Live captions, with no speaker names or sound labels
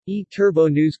E-Turbo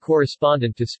News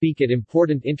correspondent to speak at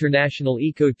important international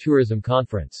eco-tourism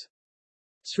conference.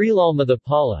 Srilal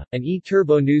Mathapala, an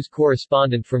E-Turbo News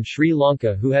correspondent from Sri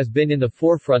Lanka who has been in the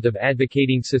forefront of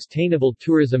advocating sustainable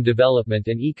tourism development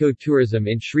and eco-tourism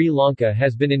in Sri Lanka,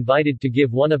 has been invited to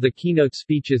give one of the keynote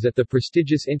speeches at the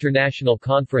prestigious International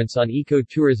Conference on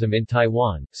Eco-Tourism in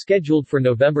Taiwan, scheduled for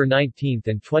November 19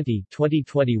 and 20,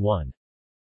 2021.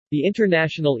 The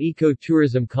International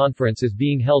Eco-Tourism Conference is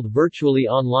being held virtually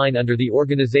online under the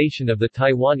organization of the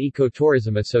Taiwan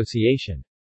Ecotourism Association.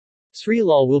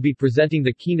 Srilal will be presenting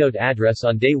the keynote address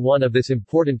on day one of this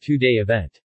important two-day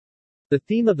event. The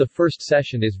theme of the first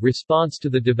session is Response to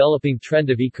the Developing Trend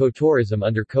of Ecotourism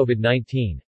under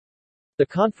COVID-19. The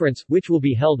conference, which will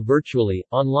be held virtually,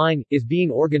 online, is being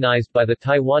organized by the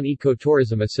Taiwan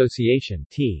Ecotourism Association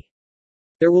 (T).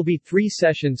 There will be 3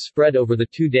 sessions spread over the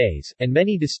 2 days, and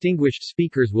many distinguished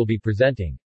speakers will be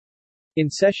presenting.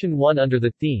 In Session 1 under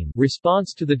the theme,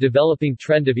 Response to the Developing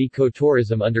Trend of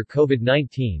Ecotourism under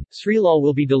COVID-19, Srilal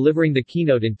will be delivering the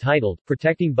keynote entitled,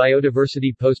 Protecting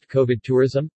Biodiversity Post-COVID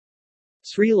Tourism?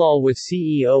 Srilal was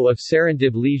CEO of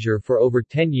Serendib Leisure for over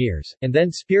 10 years, and then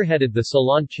spearheaded the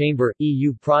Ceylon Chamber,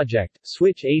 EU project,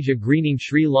 Switch Asia greening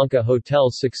Sri Lanka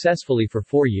hotels successfully for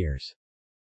 4 years.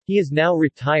 He is now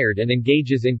retired and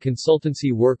engages in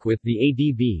consultancy work with the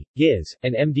ADB, GIZ,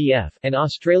 and MDF, an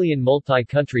Australian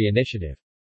multi-country initiative.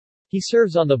 He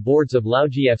serves on the boards of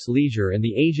Laojief's Leisure and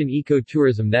the Asian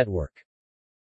Eco-Tourism Network.